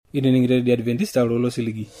Ininingire di Adventista lolo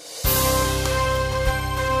siligi.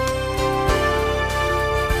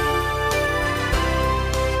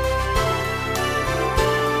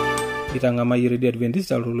 Itangama yire di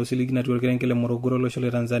Adventista lolo siligi na tuwelekele nkele Morogoro lo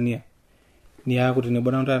shole Tanzania. Ni haku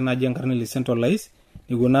tinibona mtara na jiankarni li centralize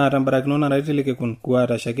ni guna atambara kinona raitilike kun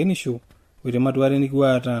kuwata shakeni shu wite matuwari ni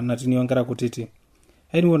kuwata na tini wankara kutiti.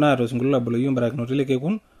 Haini guna ato singulula bolo yumbara kinotilike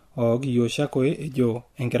kun oogi yo shakoe ejo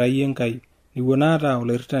enkera yenkai. Ni guna ata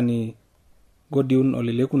olerita ni godiun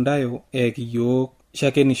olelekundayo kiyo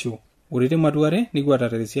shakeni shu. Urite matuware ni kuwata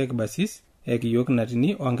teresiya kibasis kiyo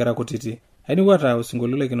kinatini wankara kutiti. Haini wata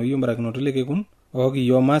usingulula kino yumbara kinotilike kun oogi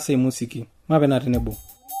yo mase musiki. Mapena tinebu.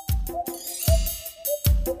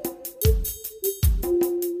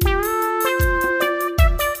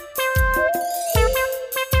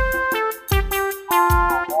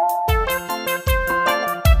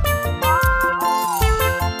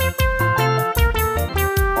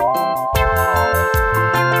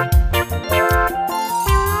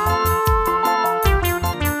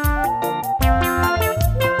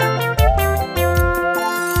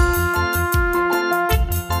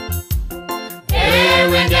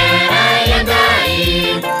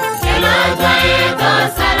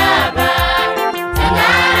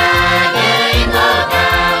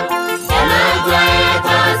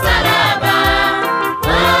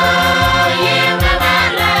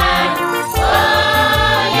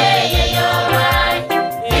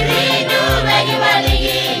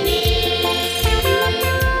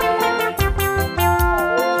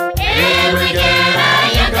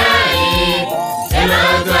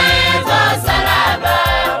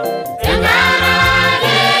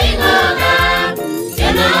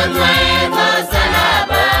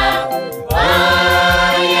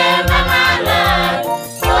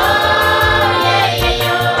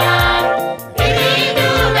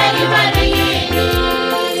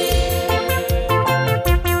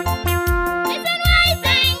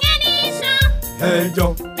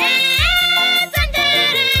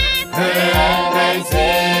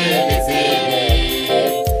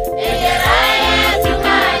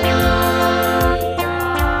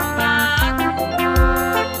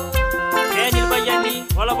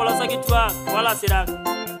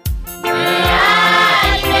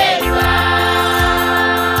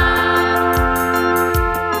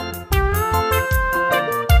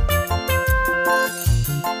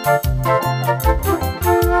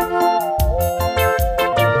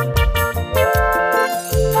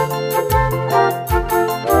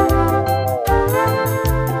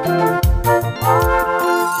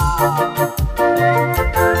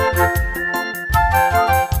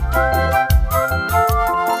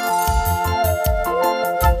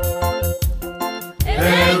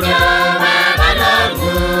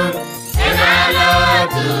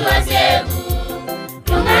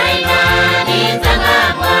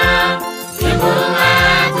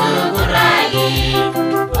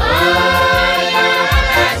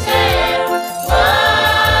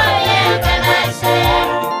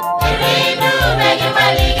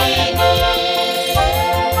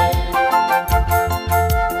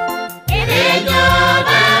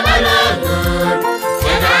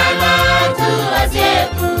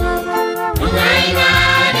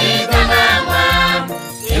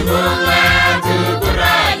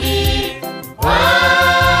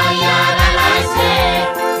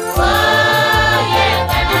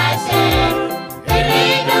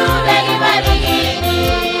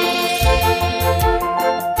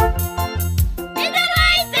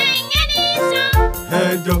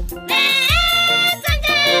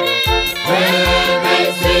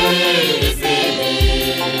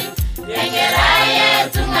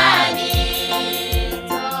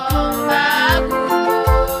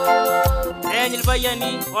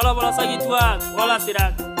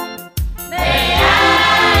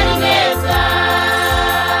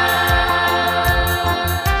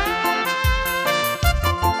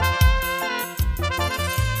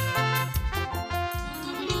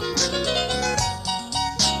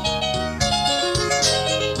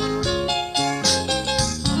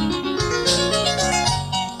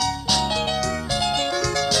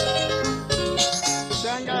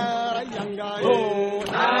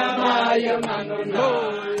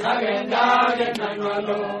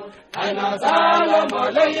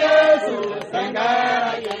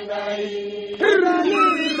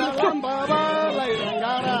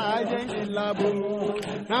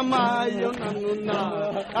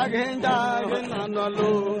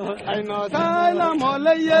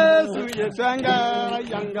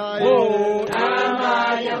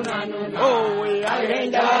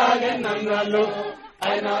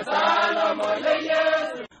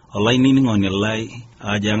 olainining'oni lai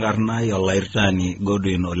ajangarnai olairtani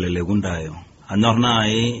Godwin Olelekundayo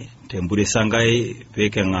anyornai tempurisa Enkai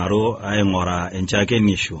pikeng'aru aing'ora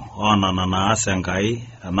enchakenisho onana naas Enkai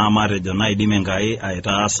enaa matejo naidim Enkai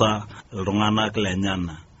aitaasa iltung'anak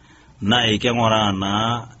lenyana naa ikeng'oraa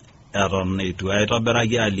naa eton eitu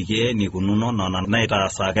aitobiraki aliki enikununo nona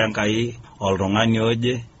naitaasaki Enkai oltung'ani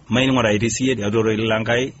oje maining'ora itisiet tiatua ororei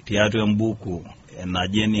Lenkai tiatua embuku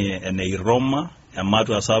naji ene Roma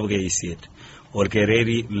ematua sapuk isiet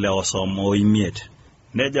orkereri le osomo oimiet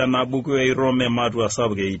neja na buku e Roma ematua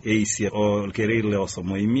sapuk isiet orkereri le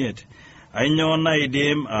osomo oimiet ainyoo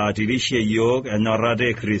naidim atirishie yiok enyorrata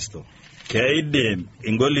e Kristo keidim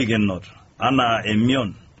ingolikinot ana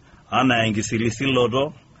emion ana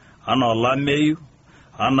enkisilisiloto ana olameyu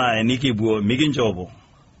ana enikipuo mikinchopo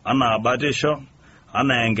ana batisho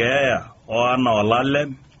ana enkeeya o ana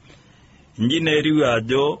olalem njine eriu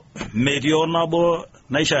ajo metii nabo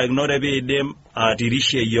naishaakinore piidim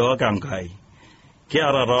atirishie yiok Enkai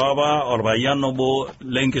kiata toapa orpayian obo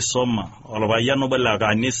lenkisoma orpayian obo le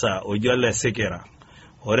kanisa ojo le Sikira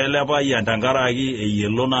ore ele payian tenkaraki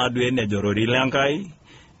eyiolo naaduo enejorori Lenkai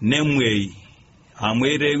nemwei amu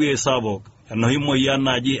erewi sapuk enoshi moyian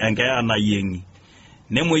naji enkeeya nayieng'i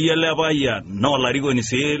nemwei ele payian noolarikoni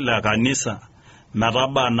sii le kanisa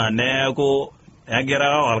metabana neeku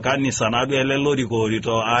egira orkanisa naaduo ele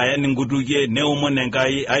lorikoorito aen inkutukie neomon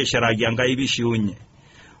Enkai aishiraki Enkai pishiunye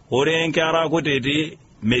ore nkera kutiti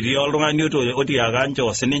metii oltung'ani otiaka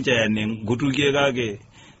ncho sininche enkutukie kake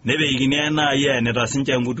nebeikini enai enita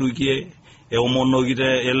sinche nkutukie eomonokite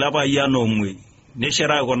ele payian omwei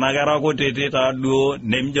nishira kuna kera kutiti taaduo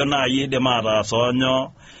nemijo nai idim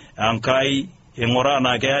ataasonyo Enkai ing'uraa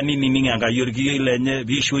na keya nining Enkai orkiyi lenye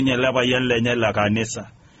pishiunye ele payian lenye le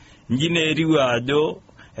kanisa njine eriu ajo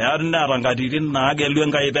eatu neeta nkatitin naagelu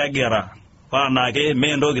Enkai pegira paanake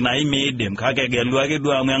meentoki nai miidim kake egelu ake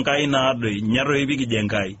duo amu Enkai naadoi nyeroi pikije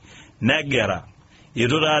Enkai negera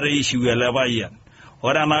itu taata ishiu ele payian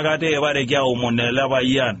ore enakata epareki aomon ele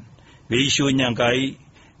payian peishiunye Enkai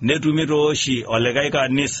netumi tooshi olikai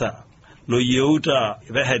kanisa loyieuta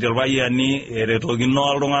pehet irpayiani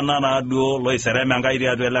eretokino iltung'anak naaduo loiserem Enkai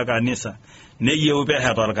tiatua ele kanisa neyieu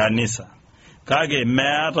pehet orkanisa kake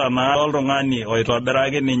meeta naa oltung'ani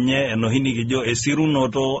oitobiraki ninye enoshi nikijo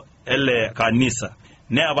esirunoto ele kanisa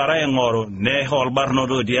neepara aing'oru neho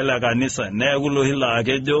olbarnoto otii ele kanisa neeku loshi laa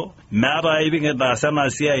kejo meeta ai pikitaas ena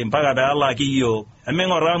siai mpaka peelaki yiok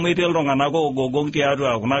eming'or amu etii iltung'anak ogogong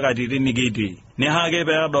tiatua kuna katitin nikitii nihake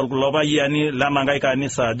peedol kulo payiani lenankai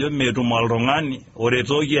kanisa ajo metum oltung'ani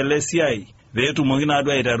oretoki ele siai peetumoki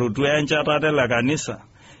naaduo aiterutu enchatata ele kanisa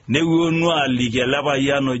newuonu aliki ele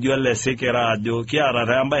payian ojo le Sikira ajo kiata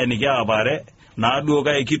taa embaye nikiapare naaduo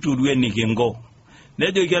kai kituru enikingo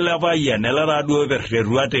nejoki ele payian ele taaduo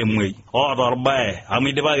perretua temwei oota orbaye amu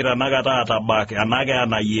idipaki tanakata atabak enake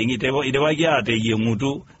enayieng'i idipaki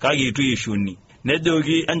ateyieng'utu kake itu ishuni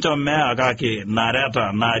nejoki enchomea kake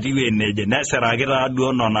nareta naatiu eneje nesiraki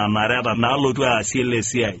taaduo nona nareta naalotu aasie ele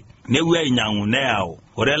siai nepuo ainyang'u neyau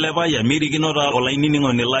ore ele payian mirikino taa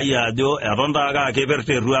olainining'oni lai ajo eton taake ake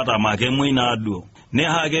perretua tamakemwei naaduo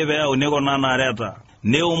nihake peeyauni kuna nareta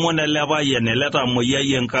neomon ele payian ele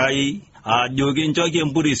tamoyiai Enkai ajoki nchoki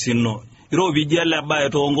empurisino iropiji ele baye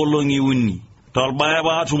toonkolong'i 3 tolbaye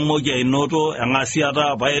paatumoki ainoto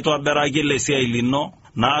eng'asiata paitobiraki ele siai lino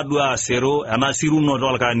naaduo asiru ena sirunoto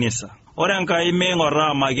olkanisa ore Enkai meing'or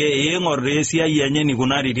amake eing'or esiai enye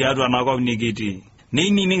nikunari tiatua enakop nikitii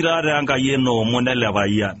neinining taata Enkai enoomon ele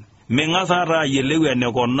payian ming'as taata ayiolou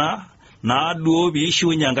enekuna naaduo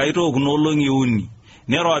piishiunye Enkai tookunolong'i 3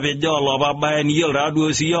 niropija olopa baye niyiolo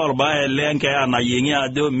taaduo siya orbaye lenkeeya nayieng'i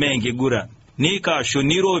ajo meenkiguran nikashu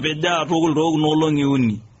niropija tukul tookunolong'i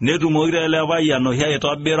 3 netumoki ele payian oshi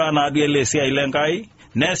aitobira naaduo ele siai Lenkai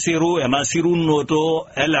nesiru ena sirunoto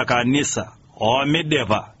ele kanisa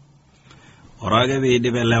omidipa ore ake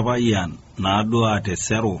peidip ele payian naaduo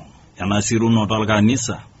ateseru ena sirunoto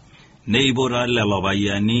olkanisa neipota lelo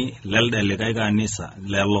payiani lelde likai kanisa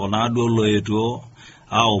lelo naaduo loetuo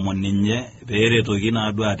aomon ninye peeretoki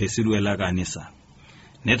naaduo atesiru ele kanisa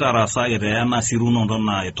nitarasaki taa ena sirunoto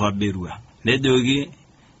naitobirua nejoki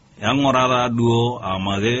eng'ura taaduo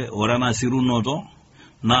amake ore ena sirunoto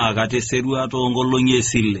naa kateserua toonkolong'i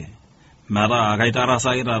esile metaa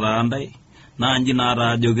kaitarasaki taata ntai naa nji naa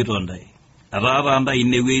taa ajokito ntai etaa taa ntai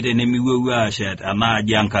inewueji tenemiwuo ashet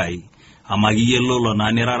enaaji Enkai amakiyiololo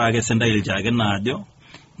naa nirarake sintai ilchaki naajo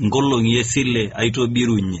nkolong'i esile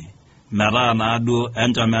aitobirunye metaa naaduo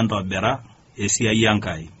enchom entobira esiai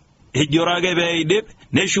Enkai ejoro ake peidip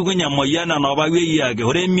neshukunye moyian enapa wueji ake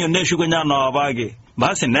ore emion neshukunye enapa ake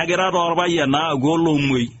basi negira toorpayian aaku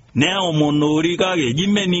olomwei neomonori kake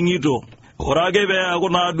jimening'ito ore ake peeku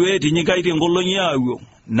naaduo etinyikaitie nkolong'i aawuo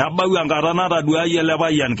nebau enkata nataduayie ele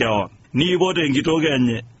payian keon niipot enkitok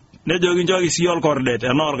enye nejoki nchooki sii olkordet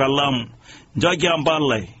enaa orkalamu nchooki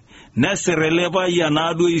empalai nesir ele payian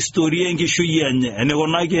naaduo historia enkishui enye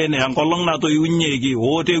enikunaki enkolong' natoiunyieki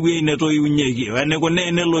ootewuei netoiunyieki enikuna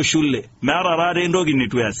enelo shule meeta taata entoki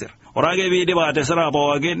nitu esir. Ore ake piidip atisira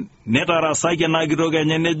pookin nitarasaki ena kitok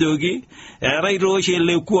enye nejoki eetai tooshi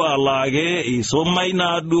ele kuaa laake isomai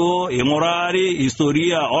naaduo ing'urari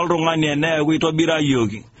historia oltung'ani eneeku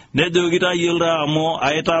itobirayioki nejoki tayiolo amu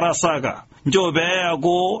aitarasaka nchoo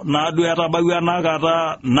peeku naaduo etabawua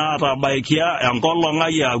enakata naatabaikia enkolong'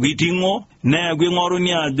 ai aaku iting'o neeku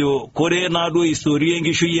ing'oruni ajo kore naaduo historia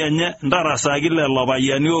enkishui enye ntarasaki lelo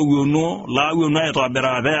payiani oowuonu laawuonu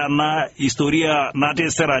aitobiraa peena historia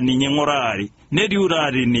natisira ninye ing'urari netiu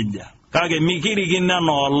taati nija. Kake mikirikino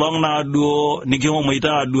enoolong' naaduo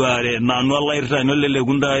nikihomoita aduare nanu olairritani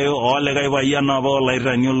olelekundayo oolikae payian apa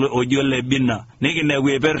olairritani oji ole Bina nikinepu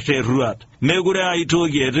eperte erruat mekure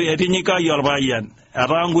aitoki etinyikayie orpayian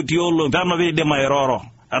etaa nkuti olong'i peno piidim airoro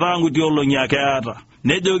etaa nkuti olong'i ake eeta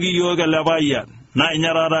nejoki yiok ele payian naa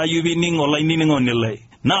inye taata ayieu pining' olainining'oni lai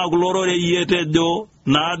naa kulo rorei etejo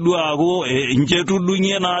naaduo aaku inche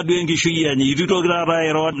etudung'ie naaduo enkishui enye itu itoki taata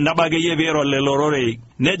airo nebakeyie piiro lelo rorei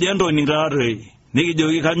nejo entoning' taatoi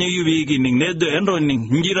nikijoki kanyo iyieu piikining' nejo entoning'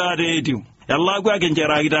 inji taata etiu elakwa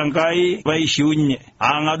kincherakita Enkai paishiunye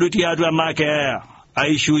aang'adu tiatua ena keeya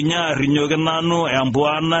aishiunye arrinyoki nanu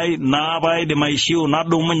empuanai naa paidim aishiu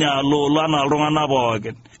nadumunye aloolo anaa iltung'anak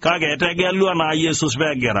pookin kake etegelua naa Yesus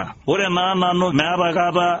pegira. Ore naa nanu meeta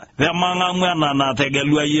kata pemang'amu ena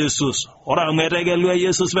nategelua Yesus. Ore amu etegelua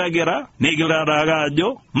Yesus pegira nigil taata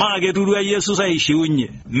ajo maa keturua Yesus aishiunye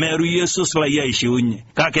meru Yesus lai aishiunye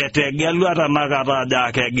kake etegelua tenakata ajo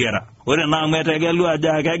akegira. Ore naa amu etegelua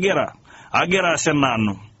ajo akegira agira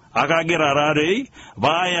sinanu akagira taatoi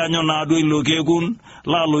paayanyu naaduo ilo kekun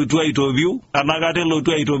laloitu aitopiu enakata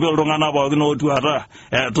elotu aitopiu iltung'anak pookin ootuata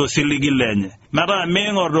tosiligi lenye metaa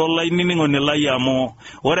miing'or olainining'oni lai amu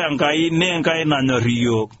ore Enkai naa Enkai nanyorr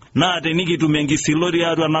iyiok naa tenikitum enkisilo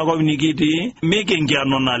tiatua enakop nikitii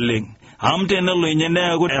mikinkenu naleng' amu tenelo inye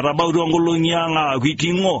neeku etabautua nkolong'i ang' aaku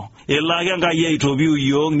iting'o elo ake Enkai aitopiu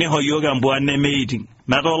iyiok niho yiok empuan nemeiting'.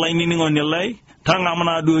 Metaa olainining'oni lai tang'amu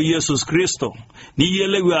naaduo Yesus Kristo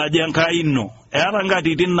niyiolou ajo Enkai ino eeta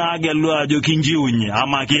nkatitin naagelu ajo kinjiunye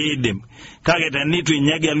ama kiidim kake tenitu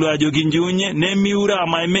inye egelu ajo kinjiunye nemiure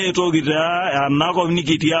ama meetoki taa enakop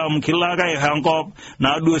nikitii amu kilo ake aiko enkop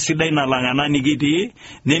naaduo sidai nalang' ena nikitii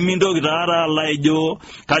nemintoki taata alo ajo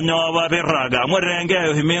kanyoo apa pirraga amu ore enkeeya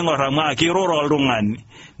oshi miing'or amu kirura oltung'ani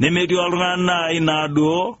nemetii oltung'ani naai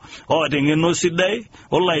naaduo oota eng'eno sidai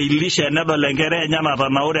olo ailisha nedol enkerai enye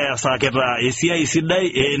natanaure eesakita esiai sidai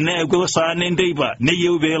eneeku saa nenteipa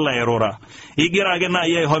neyieu peelo airura igira ake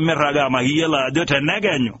naai aiho mirraga ama kiyiolo ajo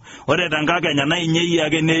tenekenyu ore tenkakenya naa inye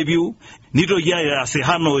ake nepiu nitoki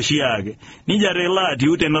ayasihana oshiake nija elo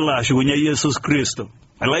atiu tenelo ashukunye Yesus Kristo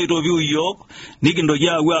elo aitopiu iyiok nikintoki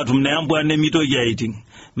aapuo atum naa empuan nemitoki aiting'.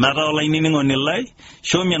 Metaa olainining'oni lai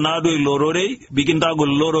shomie naaduo ilo rorei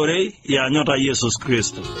pikintagol ilo rorei ianyuta Yesus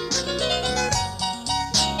Kristo.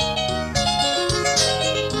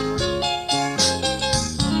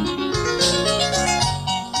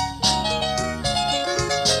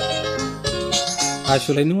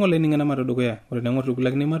 Ashu laining'o laining'ana matodukuya ore neng'or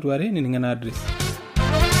tukulakini matuare nining'ana address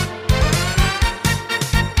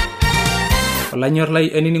Olanyor lai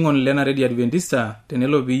enining'on lena Radio Adventista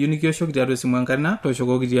tenelo piiyieu nikioshoki tiatua esimu enkarna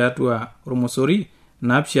tooshokoki tiatua ormosori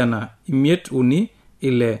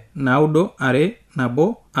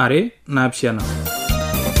 7356992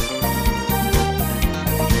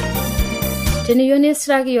 Teniyieu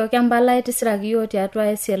nisiraki yiok empalai tisiraki yiok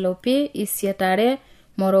tiatua SLP Isietare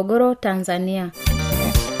Morogoro, Tanzania.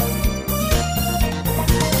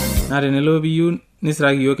 Na tenelo piiyieu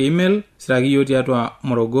nisiraki yiok email siraki yiok tiatua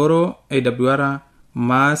Morogoro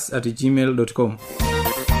awr@gmail.com.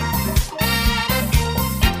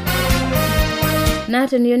 Na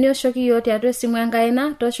teniyieu nioshoki yiok tiatua esimu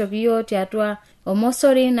enkaina tooshoki yiok tiatua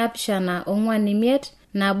ormosori 745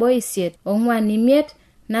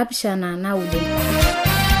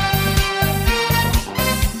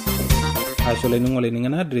 Ashu laining'o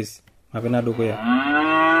laining'ana address mapena dukuya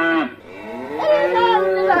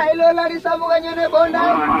Ilo la risabuga nyene bonda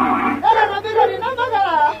era rabira ni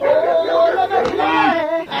namagara o la magila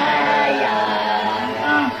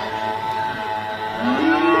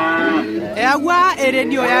Ewa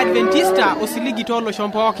radio ya Adventista osiligi tolo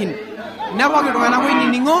shompookin nepoki iltung'anak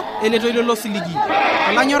oinining'o eletoilo lo siligi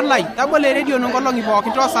Olanyor lai, tabole radio nongolongi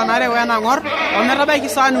pookin toosanare wenang'or ometabaiki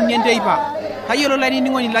saa uni enteipa. Tayiolo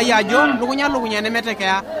lainining'oni lai ajo lukunya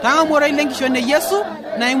nemetekeya. Tang'amu oroi lenkishon e Yesu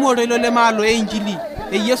naimu ortoilo lemaalo e Injili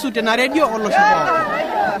e Yesu tena radio olosho pookin.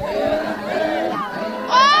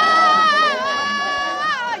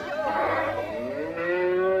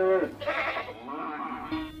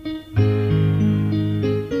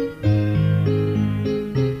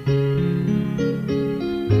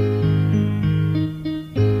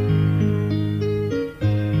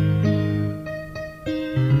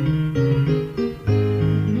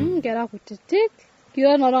 Kutitik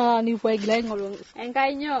kion ora ni fue glen ngolong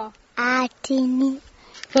enkainyo Atini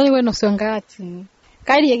tani bueno son gatini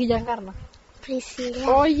kairi ekijangkarna Priscilla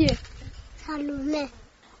oye Salume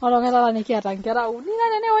ora ngala ni kiata ngera uni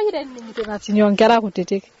ngane ne oye den ni tena tinyo ngera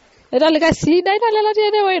kutitik etalika sida italela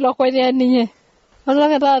tene we lokwenye ninye ora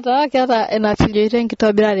ngata kiata enatilio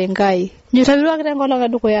itenkitobirare ngai nyutabirwa kitengolonga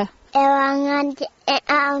dukuya Ewangande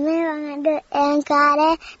wangande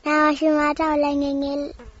enkare na shimata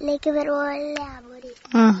olengengel lekiberole abori.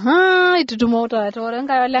 Itutumuta tore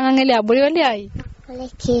ngai olengengel abori oli ai.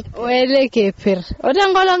 Ole keper. Ode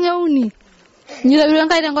ngolong euni. Nyira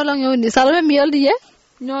ngai ngolong euni. Salome mioldi ye?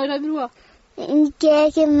 No irabirwa.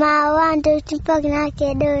 Nke mawan to tipak na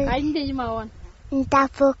kedo. Ai nde mawan.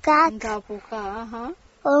 Ntapuka.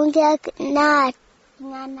 Onge na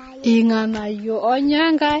inganayo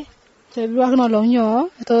onyangai. Sebruak no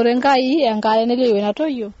lonyo tore ngai enkare nelewe na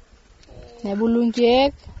toyo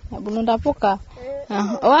nebulunkiek nebulunda puka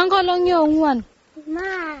wangolonyo ngwan ma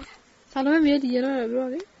Salome miedi yero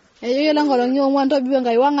bro eyo langolonyo ngwan to biwe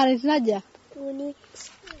ngai wangare tinaja uni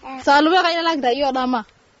Salome kai langda yo dama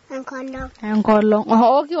enkolo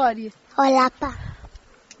kiwari olapa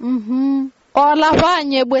olapa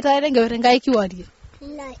nyebweta renge ngai kiwari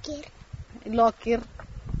lokir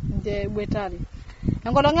de bwetari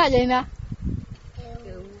engolong aja ina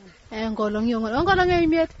engolong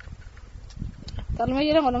imiet Salome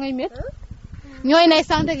yere ngolong imiet nyoy na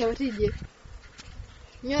isante ke wetije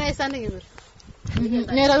nyoy isante ke ber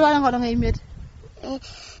nyoy ra ngolong imiet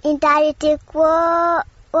intarite ko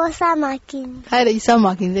osamakin hayre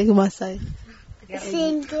isamakin de masai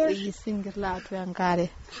singir la tu yankare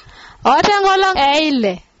ota ngolong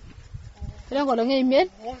eile Ere ngolong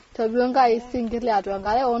imiet to biwen kai singir la tu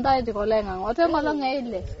yankare onda ite kolenga ota ngolong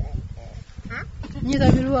eile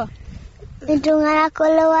nyita birwa Ndungara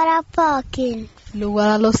kolowara pokin.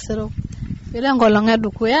 Luwara losero. Ere ngolong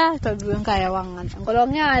edukuya to biwen kai wangan.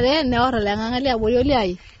 Ngolong are ne ora lenga ngali abori oli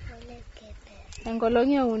ai. Ngolong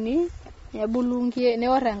euni ne bulungie ne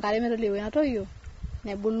ora ngare mero liwe na toyo.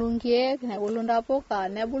 Ne bulungie ne bulunda poka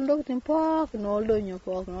ne bulundok timpok no oldonyo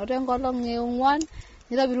pok. No te ngolong eungwan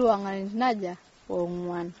nyita birwa wangan naja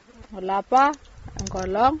ongwan. Olapa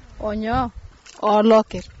ngolong onyo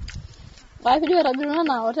oloke. Wai video rabiru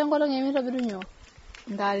na ote ngolong emi rabiru nyo.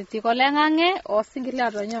 Ngari ti kolengange o singile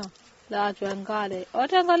atonyo. La tu ngale.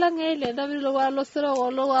 Ote ngolong ele rabiru lo walo sero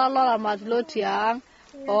lo walo amatlo tiang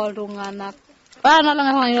o rungana. Ba na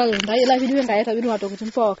langa ngani lo ndai la video ngai rabiru ato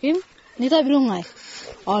kutimpokin. Ni rabiru ngai.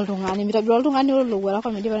 O rungani mi rabiru rungani lo wala ko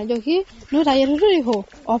me dibana joki. No ta yeru ho.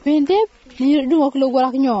 O pende ni dungo ko lo wala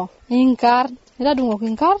nyo. Inkar, ni dungo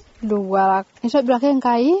inkar lo wala. Ni rabiru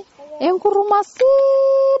ngai. Enkurumasi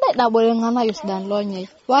na bole ngana yo sudan lonye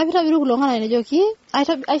wa vita biru kulongana ne joki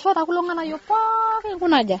aishota kulongana yo pa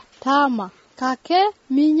kunaja tama kake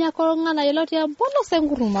minya kolongana yo loti ambono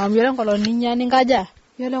senguruma yele ngolo ninya ningaja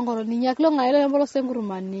yele ngolo ninya klonga yele ambono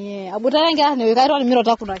senguruma ni abutara ngia ne kairo miro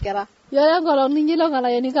takuna kera yele ngolo ninyi longana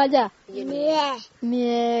yo ningaja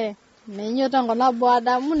nie menyo tango na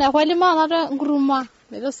boada mune kweli mana to nguruma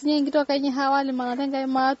melo sinye ngito kenyi hawali mana tenga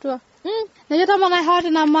matwa Nejota mana hawati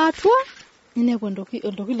na matwa Nine kondoki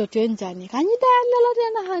lote njani Kanyida lote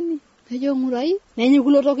na hani Nejo ngurai Nenyi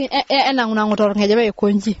kulotoki ena ngutoro ngejebe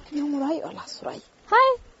konji Nejo ngurai ola surai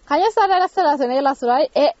Hai Kanya sara sene la surai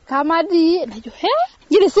kamadi Nejo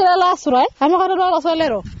Jiri sira la surai Kama kata la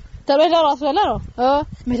solero Terweta la solero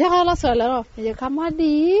Meteka la solero Nejo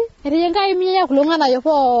kamadi Nejo imiya kulungana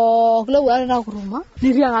yopo Kulungana na kuruma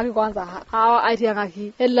Nivia ngaki kwanza Hawa aiti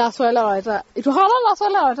ngaki Ela solero ita Itu hala la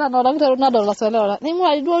solero ita Nola kita runa do la solero Nimu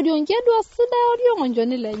alidu audio njedu Sida audio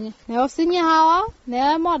ngonjoni lenye Neo sinye hawa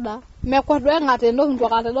Nea moda Mekwatwe ngate ndo Mtu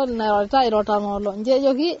wakate ndo Nero irota nolo Nje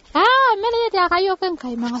joki Mene yeti akayo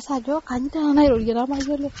Kenkai mangasajo Kanyita na iroli na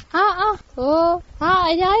majole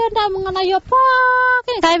Ija ayo nda mungana yopa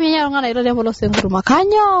Kenkai minya ngana iroli Mbolo senguruma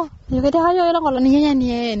Kanyo Yokete kayo ila ngolo ninya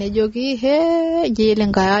niye Nejoki Jele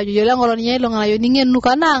ngai ajo Jele ngolo ninya ilo ngana yo Ningen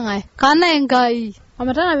nuka nangai Kana engai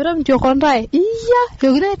amatana vira mtio kondae iya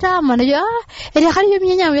yogina tama ne ya eti khali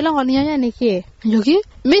yomi nya wela ngoni nya nike yogi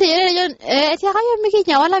miri eti khali yomi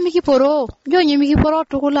nya wala miki poro jonye miki poro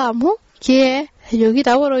tukulamu ke yogi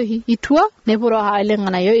taworo itwa ne poro hale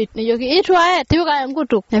ngana yo yogi itwa tiuka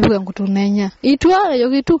ngutu ne ngutu nenya itwa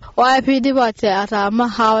yogi tu wa pidi bate atama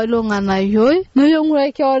hawalo ngana yo no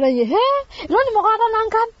yongura ke wala ye he noni mokata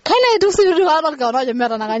nankan kana itu siru wala ka no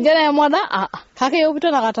jemera nankan jene moda kake yobito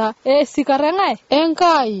nakata sikarengai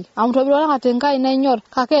enkai amtobiro nakata enkai nenyor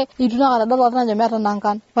kake iduna kata dolo na jemera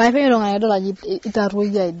nankan wa pe ronga dola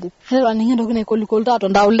itaruja idi hero ningindo kune kolikol tato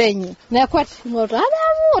ndaulenyi ne kwet ngota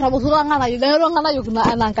adamu rabusura ngana yidero ngana yukuna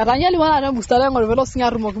anankata nyali wana na bustara ngol velo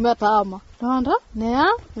singaru mokumeta ama tonda ne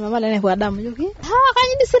mama lene kwa damu yoki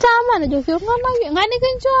kanyi disitama ne joki ngani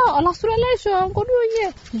kencho ola surelesho nkodunye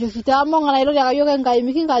joki tamo ngana ilo ya yoga ngai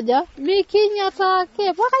mikingaja mikinyata ke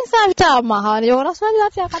pakai savitama ha yo raswali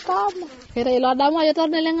ati akatama kera ilo damu ayo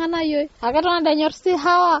tornele ngana yo akatona danyorsi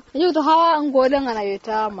hawa yo to hawa ngode ngana yo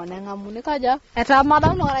tama ne ngamune kaja etama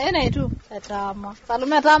damu ngana yene itu etama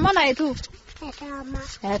salume tama na itu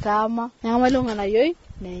etama ngamalo ngana yo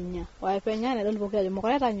nenya waipenya ne dolbo kaja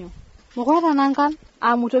mokoreta nyo mokoreta nankan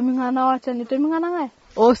amuto mingana wacha ni to mingana ngai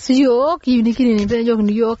osio kini ni penjo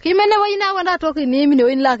ni yo kimene wina wanda toki ni mine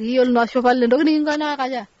win la ki yol no shofalle ndokini ngana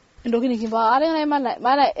kaja ndokini kimba are na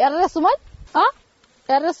mana erre suman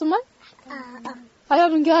erre suman ayo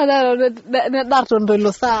tungia ne darto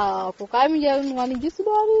ndolo sa ko kami ya ngani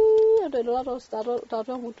gisdori ndolo la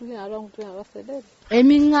to mutu ni aro mutu ya wasede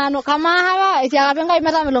emingano kama hawa eti akapenga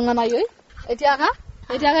imeta melongana yo eti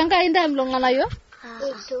aka inda melongana yo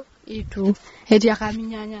itu eti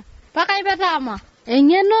akaminyanya paka ibetama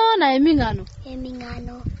engeno na emingano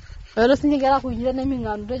ero sinigera kujira na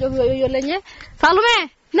emingano tejo yo lenye salume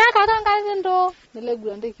na katanga ndo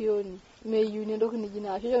nelegura ndekioni meyuni ndo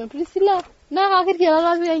kunijina asho Priscilla na kakirikira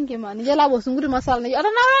la wengi mani jela bosunguri masala ne ana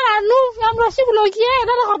na nu ngamra shikulokie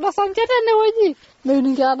na ko sanchete ne woji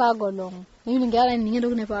meyuni ngara golong meyuni ngara ni ndo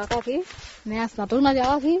kune pa kaki ne asna to na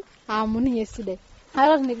jaki amuni yesterday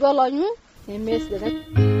haro ni golonyu ne mesde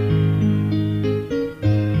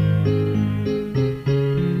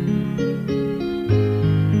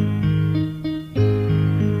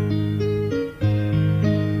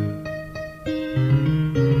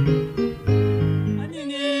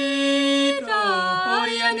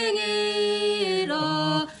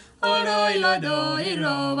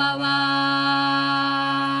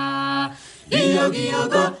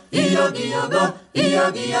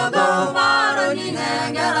Iyogo maroni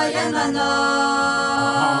ngara yenana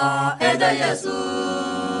eda Yesu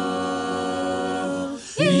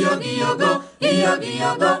Iyogo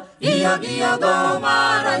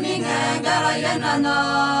maroni ngara yenana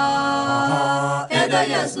eda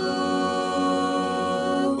Yesu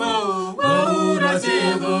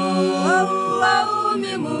urasigo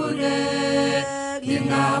mimure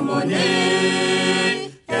kingamone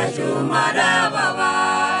echumara baba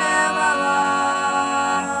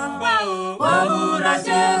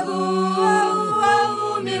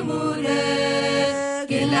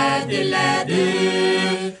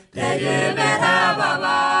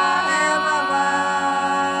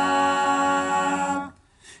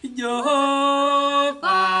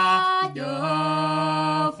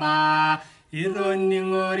Ironi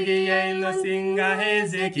ngori yelo singa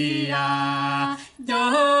Hezekia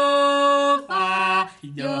Jehova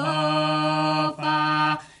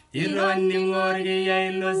Ironi ngori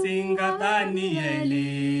yelo singa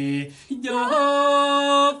Danieli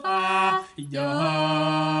Jehova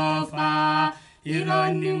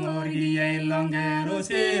Ironi ngori yelo ngero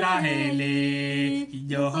Siraheli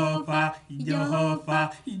Jehova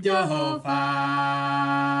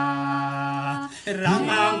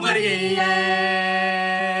Rama Maria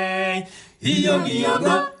Iyogo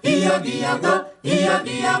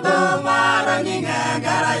marani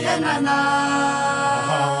ngara yenana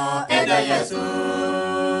eda Yesu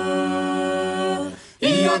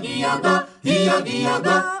Iyogo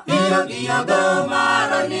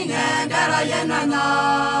marani ngara yenana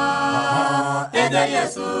eda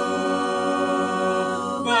Yesu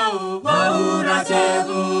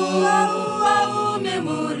Urasegu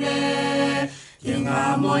memure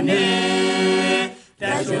Kingamone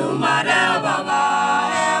Tashumara baba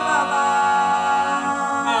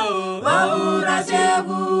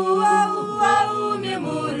Urasegu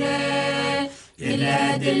memure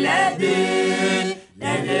Diledi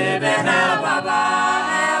Bera baba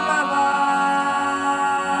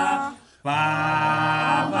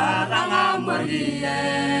Baba Rangamuriye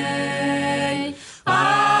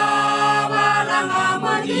Baba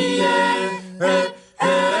Rangamuriye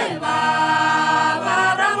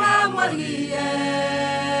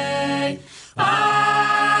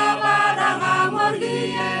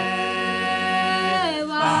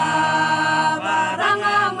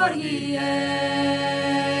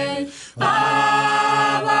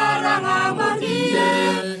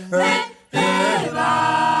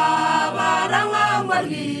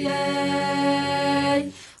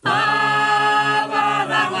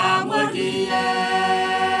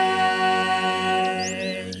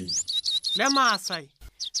le maasai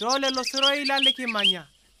too lelo siroi lalikimanya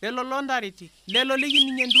lelo londariti lelo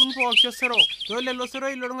likininye ndun pooki osero too lelo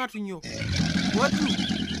siroi lorng'atunyo wotu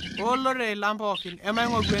oolore lang pookin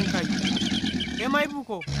emaing'oru Enkai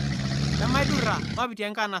emaipuko emaidurra mapitie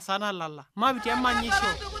enkanasa nalala mapitie emanyisho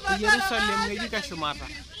Yerusalem ng'ejuk eshumata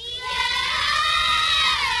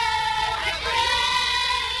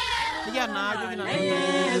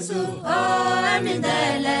Yesu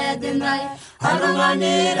emindele dimrai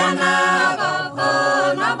alungani ranaga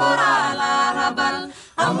naborala rabal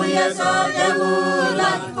amu Yesu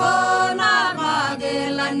jegula na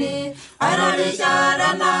magelani arari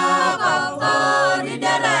sharana ni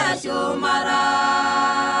dere shumara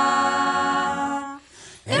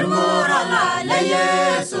irmurala le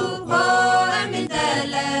Yesu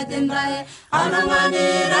emindele dimrai alungani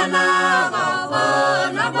ranaga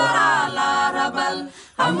naborala rabal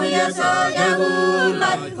amu Yesu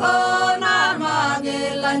jegula na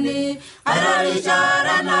magelani arari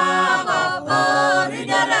sharana ni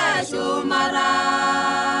dere shumara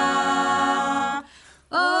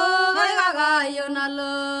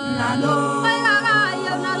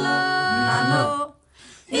nalo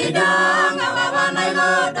idanga baba na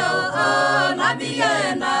godo na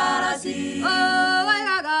bigenda rasi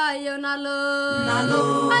nalo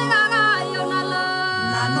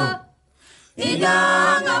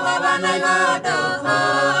idanga baba na godo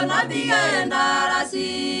na bigenda rasi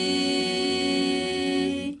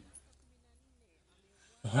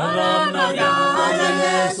Harana ya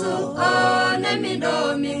Yesu ne mindo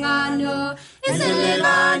minganyo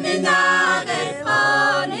isilila ninyage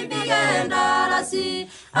ni bigenda rasi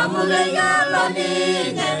amule yalo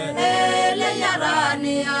ninye ele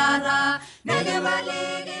yarani ara nege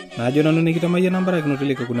maligi najo nanu nikitamaye nambara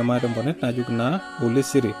kinoteleka kuna mata mbonet najuk na ule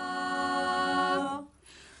siri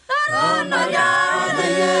Harana ya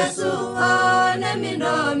Yesu ne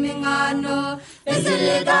mindo mingano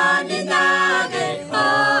isilila ninyage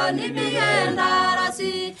ni bigenda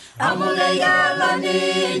rasi amule yalo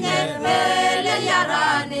ninye ele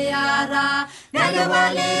yarani ara nege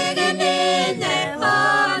maligi ninye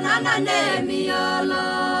nane miyolo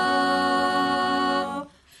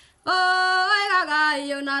oi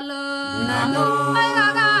gagayo nalo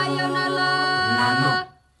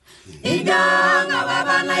idanga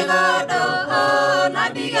baba na godo na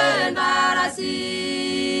bigenda rasi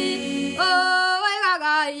oi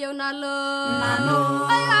gagayo nalo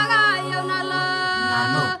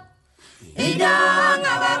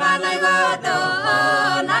idanga baba na godo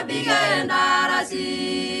na bigenda rasi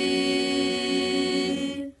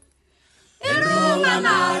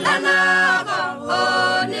ilungana lana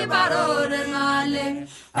ni barore ngale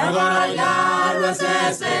agora ya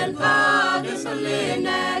rosesen pa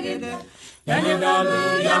disolinege yani dalu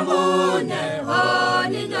ya munye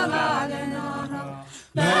ni jogage nara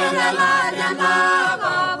nana la yana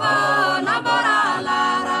na borala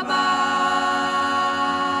raba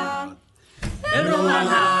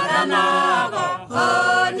ilungana lana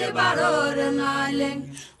ni barore ngale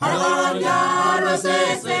agora ya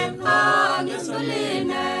rosesen pa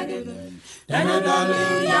disolinege yani dalu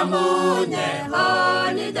ya munye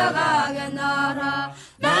ni jogage nara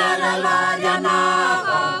nana la yana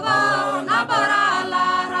na borala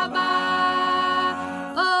raba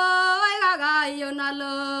oi gagayo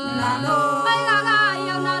nalo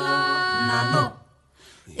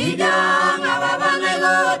idanga baba na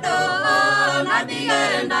godo na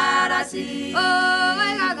bigenda rasi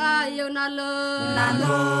oi gagayo nalo